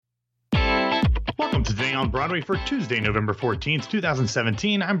Day on Broadway for Tuesday, November 14th,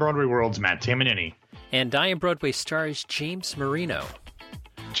 2017. I'm Broadway World's Matt Tamanini. And I am Broadway stars James Marino.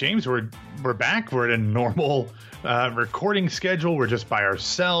 James, we're back. We're at a normal recording schedule. We're just by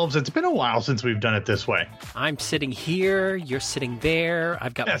ourselves. It's been a while since we've done it this way. I'm sitting here. You're sitting there.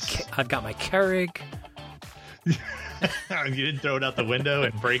 I've got my Keurig. You didn't throw it out the window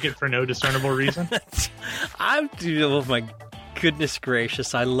and break it for no discernible reason? Oh my goodness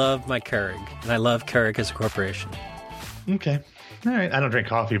gracious. I love my Keurig. And I love Keurig as a corporation. Okay. All right. I don't drink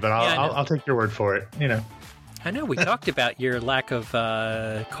coffee, but I'll take your word for it. You know. I know. We talked about your lack of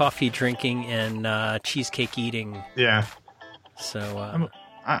coffee drinking and cheesecake eating. Yeah. So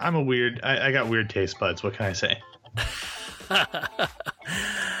I'm a weird. I got weird taste buds. What can I say?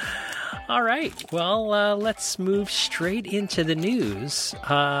 All right. Well, let's move straight into the news.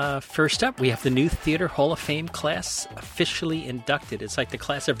 First up, we have the new Theater Hall of Fame class officially inducted. It's like the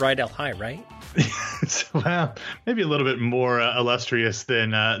class of Rydell High, right? Well, maybe a little bit more illustrious than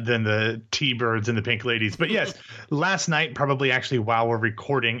the T-Birds and the Pink Ladies. But yes, last night, probably actually while we're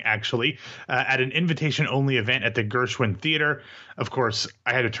recording, at an invitation-only event at the Gershwin Theater. Of course,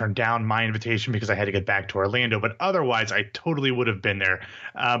 I had to turn down my invitation because I had to get back to Orlando, but otherwise I totally would have been there.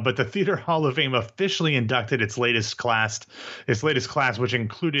 But the Theater Hall of Fame officially inducted its latest class, which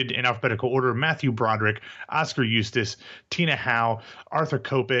included, in alphabetical order, Matthew Broderick, Oscar Eustis, Tina Howe, Arthur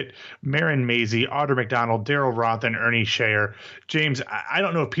Kopit, Marin Mazzie, Audra McDonald, Daryl Roth, and Ernie Schaer. James, I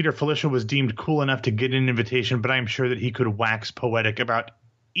don't know if Peter Felicia was deemed cool enough to get an invitation, but I'm sure that he could wax poetic about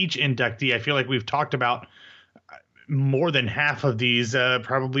each inductee. I feel like we've talked about more than half of these,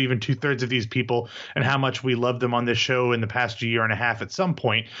 probably even 2/3 of these people, and how much we love them on this show in the past year and a half at some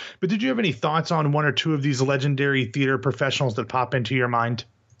point. But did you have any thoughts on one or two of these legendary theater professionals that pop into your mind?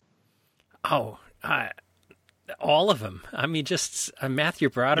 Oh, all of them. I mean, just Matthew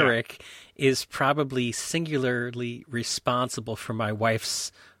Broderick is probably singularly responsible for my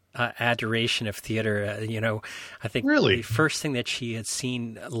wife's adoration of theater. I think the first thing that she had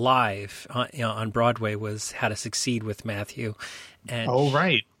seen live on Broadway was How to Succeed with Matthew. And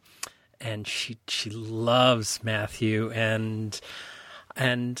and she loves Matthew, and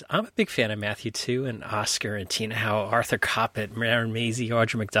I'm a big fan of Matthew too, and Oscar and Tina Howe, Arthur Kopit, Marin Mazzie,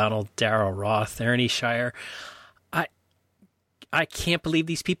 Audra McDonald, Daryl Roth, Ernie Schaer. I can't believe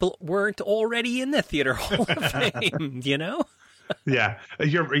these people weren't already in the Theater Hall of Fame, you know? Yeah.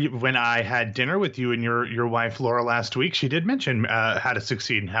 When I had dinner with you and your wife, Laura, last week, she did mention How to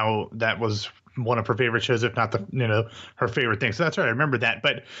Succeed and how that was one of her favorite shows, if not her favorite thing. So that's right. I remember that.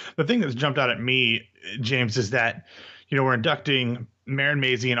 But the thing that's jumped out at me, James, is that, we're inducting Marin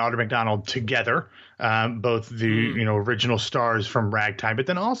Mazzie and Audra McDonald together, both the original stars from Ragtime, but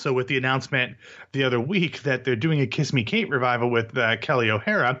then also with the announcement the other week that they're doing a Kiss Me Kate revival with Kelly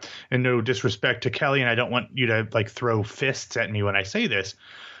O'Hara. And no disrespect to Kelly, and I don't want you to throw fists at me when I say this,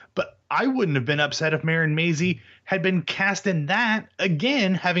 but I wouldn't have been upset if Marin Mazzie had been cast in that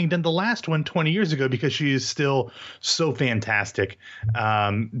again, having done the last one 20 years ago, because she is still so fantastic.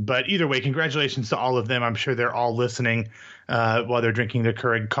 But either way, congratulations to all of them. I'm sure they're all listening while they're drinking their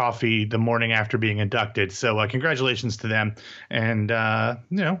Keurig coffee the morning after being inducted. So congratulations to them, and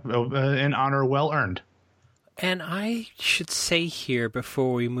an honor well earned. And I should say here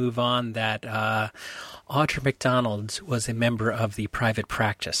before we move on that Audra McDonald was a member of the Private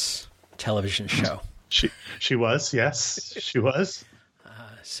Practice television show. She was, yes, she was.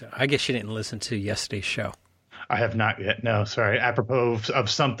 So I guess she didn't listen to yesterday's show. I have not yet. No, sorry. Apropos of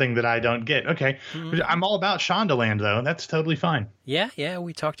something that I don't get. Okay. Mm-hmm. I'm all about Shondaland, though. That's totally fine. Yeah,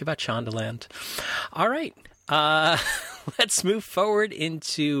 we talked about Shondaland. All right. Let's move forward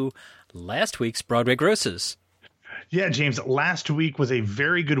into last week's Broadway grosses. Yeah, James, last week was a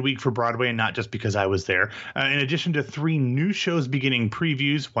very good week for Broadway, and not just because I was there. In addition to 3 new shows beginning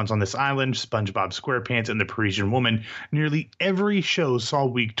previews, Once on This Island, SpongeBob SquarePants, and The Parisian Woman, nearly every show saw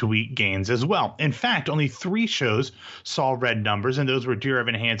week-to-week gains as well. In fact, only 3 shows saw red numbers, and those were Dear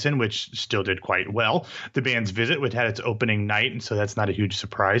Evan Hansen, which still did quite well, The Band's Visit, which had its opening night, and so that's not a huge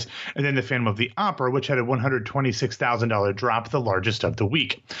surprise, and then The Phantom of the Opera, which had a $126,000 drop, the largest of the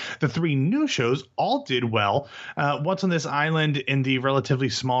week. The 3 new shows all did well. Once on This Island, in the relatively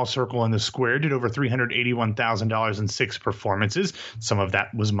small circle in the square, did over $381,000 in 6 performances. Some of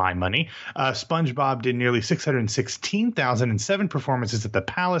that was my money. SpongeBob did nearly $616,000 in 7 performances at the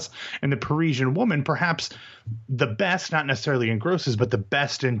Palace. And The Parisian Woman, perhaps the best, not necessarily in grosses, but the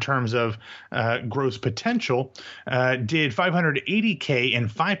best in terms of gross potential, did $580K in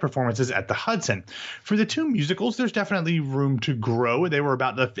 5 performances at the Hudson. For the 2 musicals, there's definitely room to grow. They were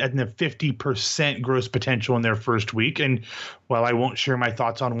about in the 50% gross potential in their first last week. And while I won't share my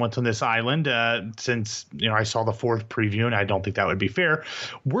thoughts on Once on This Island, since I saw the fourth preview and I don't think that would be fair,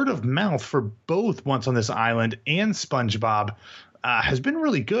 word of mouth for both Once on This Island and SpongeBob has been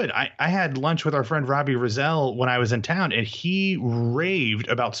really good. I had lunch with our friend Robbie Rizal when I was in town, and he raved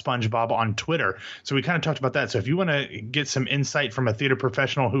about SpongeBob on Twitter. So we kind of talked about that. So if you want to get some insight from a theater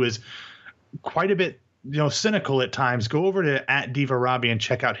professional who is quite a bit cynical at times, go over to @DivaRobbie and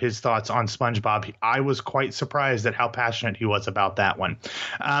check out his thoughts on SpongeBob. I was quite surprised at how passionate he was about that one.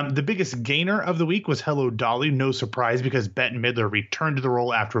 The biggest gainer of the week was Hello Dolly. No surprise, because Bette Midler returned to the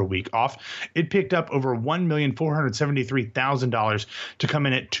role after a week off. It picked up over $1,473,000 to come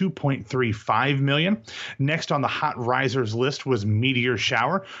in at $2.35 million. Next on the hot risers list was Meteor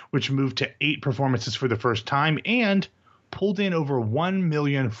Shower, which moved to 8 performances for the first time and pulled in over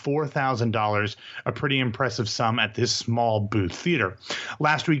 $1,004,000, a pretty impressive sum at this small booth theater.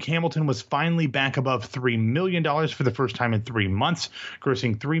 Last week, Hamilton was finally back above $3 million for the first time in 3 months,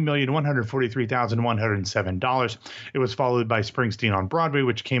 grossing $3,143,107. It was followed by Springsteen on Broadway,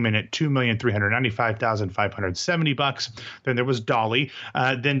 which came in at $2,395,570. Then there was Dolly,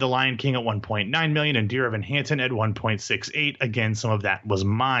 then The Lion King at $1.9 million, and Dear Evan Hansen at $1.68. Again, some of that was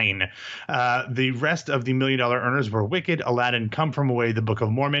mine. The rest of the $1 million earners were Wicked, Aladdin, Come From Away, The Book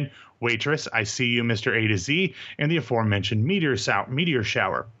of Mormon, Waitress, I See You, Mr. A to Z, and the aforementioned Meteor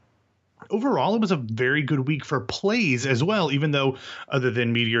Shower. Overall, it was a very good week for plays as well, even though other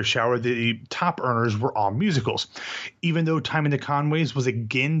than Meteor Shower, the top earners were all musicals. Even though Time in the Conways was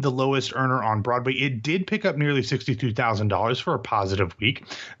again the lowest earner on Broadway, it did pick up nearly $62,000 for a positive week.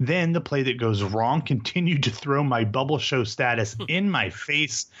 Then The Play That Goes Wrong continued to throw my bubble show status in my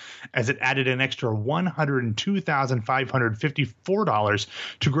face as it added an extra $102,554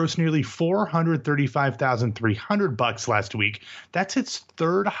 to gross nearly $435,300 last week. That's its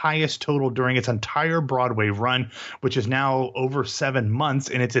third highest total during its entire Broadway run, which is now over 7 months,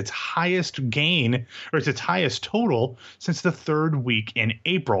 and it's its highest gain, or it's its highest total since the third week in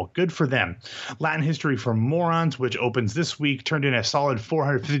April. Good for them. Latin History for Morons, which opens this week, turned in a solid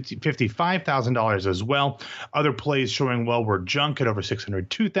 $455,000 as well. Other plays showing well were Junk at over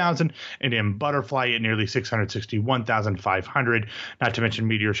 $602,000 and In Butterfly at nearly $661,500, not to mention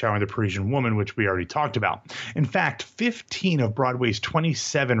Meteor Shower and The Parisian Woman, which we already talked about. In fact, 15 of Broadway's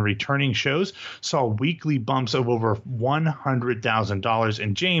 27 returning shows saw weekly bumps of over $100,000.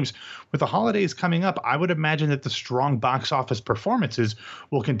 And James, with the holidays coming up, I would imagine that the strong box office performances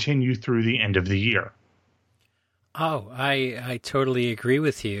will continue through the end of the year. Oh, I totally agree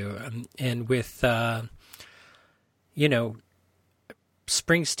with you. And with,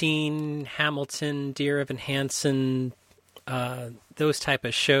 Springsteen, Hamilton, Dear Evan Hansen, those type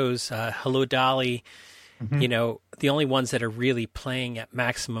of shows, Hello Dolly, the only ones that are really playing at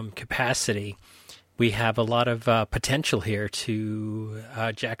maximum capacity, we have a lot of potential here to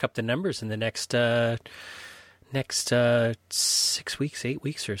jack up the numbers in the next 6 weeks, 8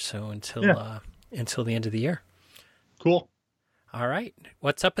 weeks or so until the end of the year. Cool. All right.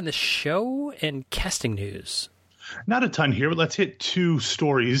 What's up in the show and casting news? Not a ton here, but let's hit 2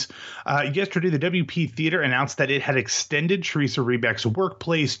 stories. Yesterday, the WP Theater announced that it had extended Teresa Rebeck's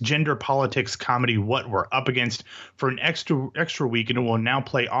workplace gender politics comedy What We're Up Against for an extra week, and it will now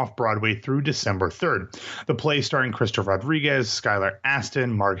play off-Broadway through December 3rd. The play, starring Krista Rodriguez, Skylar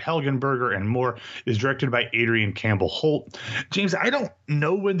Astin, Mark Helgenberger, and more, is directed by Adrian Campbell Holt. James, I don't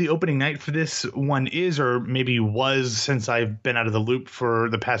know when the opening night for this one is, or maybe was, since I've been out of the loop for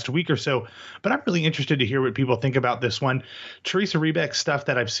the past week or so, but I'm really interested to hear what people think about this one. Teresa Rebeck stuff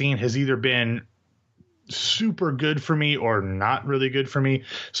that I've seen has either been super good for me or not really good for me.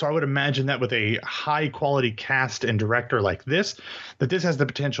 So I would imagine that with a high quality cast and director like this, that this has the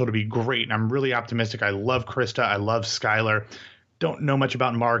potential to be great. And I'm really optimistic. I love Krista. I love Skylar. Don't know much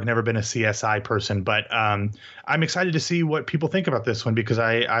about Marg, never been a CSI person, but I'm excited to see what people think about this one, because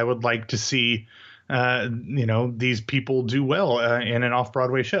I would like to see, these people do well in an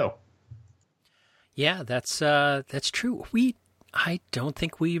off-Broadway show. Yeah, that's true. I don't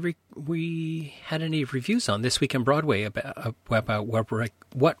think we had any reviews on This Week in Broadway about what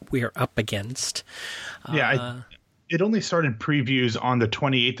we're up against. It only started previews on the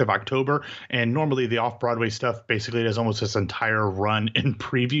 28th of October, and normally the off-Broadway stuff basically does almost this entire run in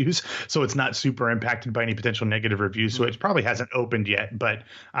previews, so it's not super impacted by any potential negative reviews, so it probably hasn't opened yet, but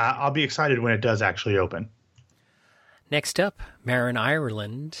I'll be excited when it does actually open. Next up, Marin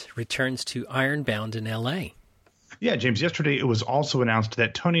Ireland returns to Ironbound in L.A. Yeah, James, yesterday it was also announced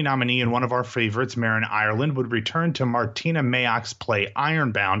that Tony nominee and one of our favorites, Marin Ireland, would return to Martina Mayok's play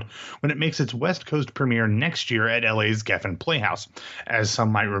Ironbound when it makes its West Coast premiere next year at LA's Geffen Playhouse. As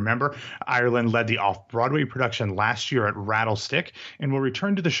some might remember, Ireland led the off-Broadway production last year at Rattlestick and will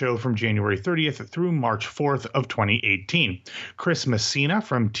return to the show from January 30th through March 4th of 2018. Chris Messina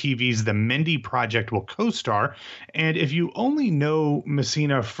from TV's The Mindy Project will co-star, and if you only know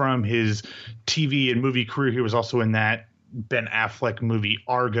Messina from his TV and movie career, he was also in that Ben Affleck movie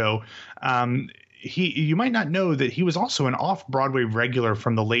Argo. You might not know that he was also an off-Broadway regular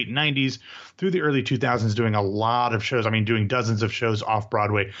from the late 90s through the early 2000s, doing a lot of shows. I mean, doing dozens of shows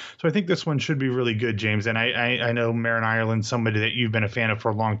off-Broadway. So I think this one should be really good, James. And I know Marin Ireland, somebody that you've been a fan of for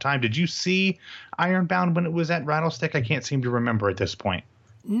a long time. Did you see Ironbound when it was at Rattlestick? I can't seem to remember at this point.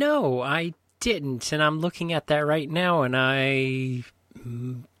 No, I didn't. And I'm looking at that right now, and I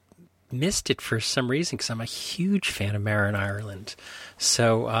missed it for some reason because I'm a huge fan of Marin Ireland.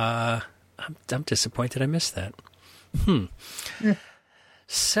 So I'm disappointed I missed that. Yeah.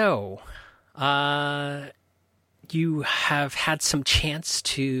 So you have had some chance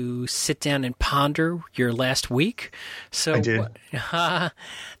to sit down and ponder your last week. So I did.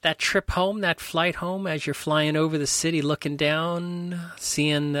 That trip home, that flight home, as you're flying over the city, looking down,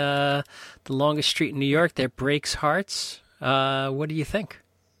 seeing the longest street in New York that breaks hearts. What do you think?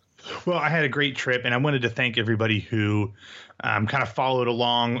 Well, I had a great trip, and I wanted to thank everybody who kind of followed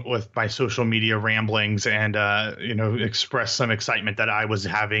along with my social media ramblings and, expressed some excitement that I was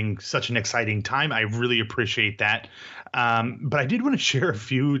having such an exciting time. I really appreciate that. But I did want to share a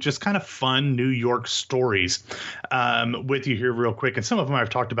few just kind of fun New York stories with you here real quick. And some of them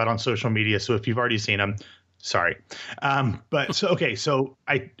I've talked about on social media. So if you've already seen them, sorry. So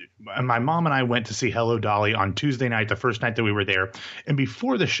my mom and I went to see Hello Dolly on Tuesday night, the first night that we were there. And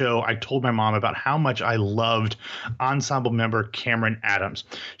before the show, I told my mom about how much I loved ensemble member Cameron Adams.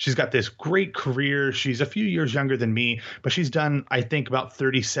 She's got this great career. She's a few years younger than me, but she's done, I think, about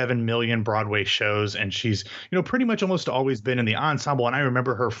 37 million Broadway shows. And she's, pretty much almost always been in the ensemble. And I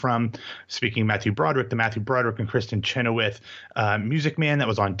remember her from, speaking of Matthew Broderick, the Matthew Broderick and Kristen Chenoweth Music Man that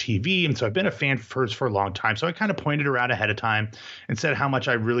was on TV. And so I've been a fan of hers for a long time. So I kind of pointed her out ahead of time and said how much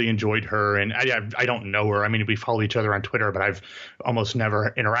I really enjoyed her. And I don't know her. I mean, we follow each other on Twitter, but I've almost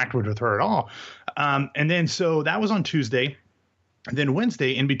never interacted with her at all. And then so that was on Tuesday. And then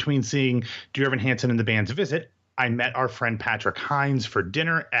Wednesday, in between seeing Dear Evan Hansen and the band's visit, I met our friend Patrick Hines for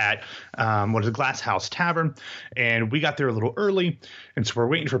dinner at Glass House Tavern. And we got there a little early. And so we're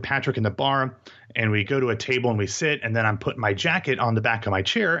waiting for Patrick in the bar. And we go to a table and we sit. And then I'm putting my jacket on the back of my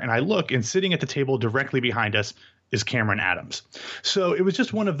chair. And I look, and sitting at the table directly behind us is Cameron Adams. So it was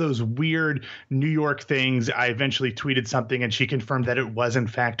just one of those weird New York things. I eventually tweeted something and she confirmed that it was in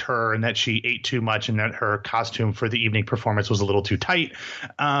fact her and that she ate too much and that her costume for the evening performance was a little too tight.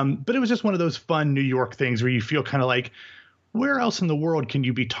 But it was just one of those fun New York things where you feel kind of like, where else in the world can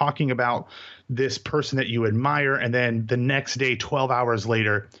you be talking about this person that you admire and then the next day, 12 hours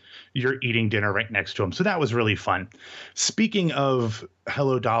later, you're eating dinner right next to him. So that was really fun. Speaking of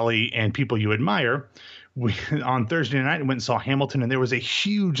Hello Dolly and people you admire, we, on Thursday night, we went and saw Hamilton, and there was a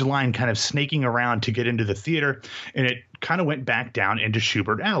huge line kind of snaking around to get into the theater, and it kind of went back down into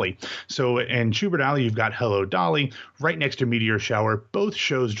Schubert Alley. So in Schubert Alley, you've got Hello Dolly, right next to Meteor Shower, both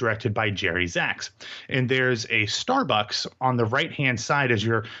shows directed by Jerry Zaks. And there's a Starbucks on the right-hand side as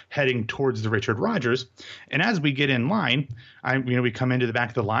you're heading towards the Richard Rodgers. And as we get in line, we come into the back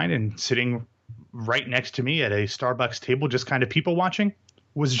of the line, and sitting right next to me at a Starbucks table, just kind of people watching,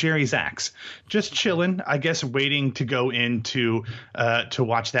 was Jerry Zaks, just chilling, I guess, waiting to go in to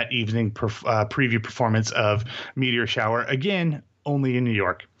watch that evening preview performance of Meteor Shower, again, only in New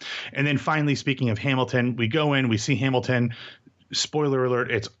York. And then finally, speaking of Hamilton, we go in, we see Hamilton. Spoiler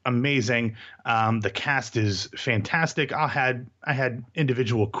alert, it's amazing. The cast is fantastic. I had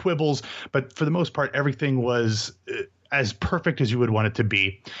individual quibbles, but for the most part, everything was as perfect as you would want it to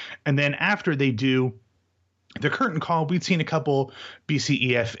be. And then after they do the curtain call, we'd seen a couple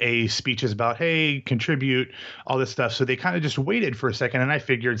BCEFA speeches about, hey, contribute, all this stuff. So they kind of just waited for a second, and I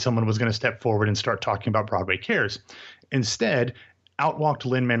figured someone was going to step forward and start talking about Broadway Cares. Instead, out walked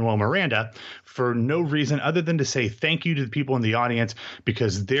Lin-Manuel Miranda for no reason other than to say thank you to the people in the audience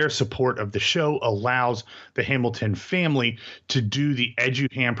because their support of the show allows the Hamilton family to do the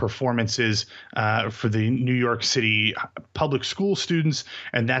EduHam performances for the New York City public school students,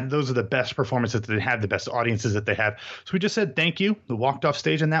 and those are the best performances that they have, the best audiences that they have. So we just said thank you, we walked off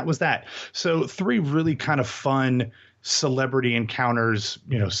stage, and that was that. So 3 really kind of fun celebrity encounters,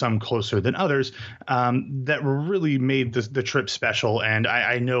 some closer than others, that really made the trip special. And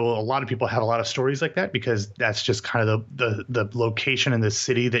I know a lot of people have a lot of stories like that because that's just kind of the location and the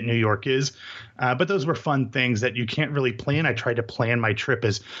city that New York is. But those were fun things that you can't really plan. I tried to plan my trip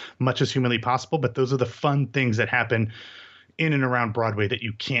as much as humanly possible, but those are the fun things that happen in and around Broadway that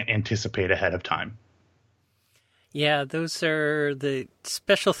you can't anticipate ahead of time. Yeah, those are the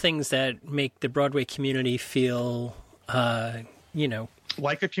special things that make the Broadway community feel,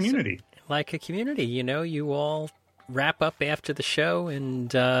 like a community. Like a community. You all wrap up after the show,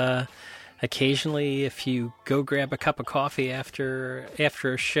 and occasionally, if you go grab a cup of coffee after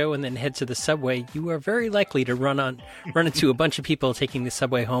a show and then head to the subway, you are very likely to run into a bunch of people taking the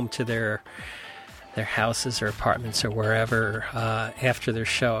subway home to their houses or apartments or wherever after their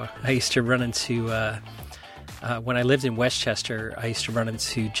show. I used to run into, when I lived in Westchester, I used to run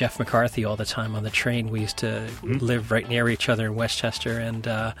into Jeff McCarthy all the time on the train. We used to live right near each other in Westchester, and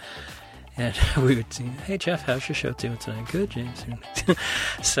we would say, "Hey, Jeff, how's your show doing tonight?" "Good, James."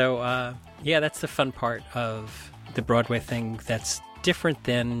 So, that's the fun part of the Broadway thing that's different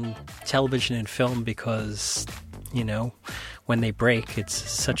than television and film because, when they break, it's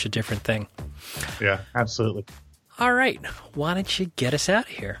such a different thing. Yeah, absolutely. All right. Why don't you get us out of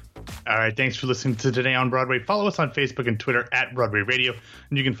here? All right. Thanks for listening to Today on Broadway. Follow us on Facebook and Twitter at Broadway Radio.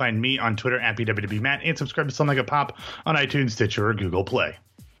 And you can find me on Twitter at BWWMatt and subscribe to Something Like a Pop on iTunes, Stitcher, or Google Play.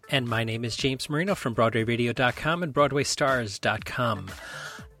 And my name is James Marino from BroadwayRadio.com and BroadwayStars.com.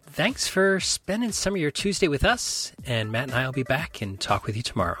 Thanks for spending some of your Tuesday with us. And Matt and I will be back and talk with you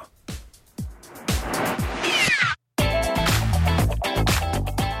tomorrow.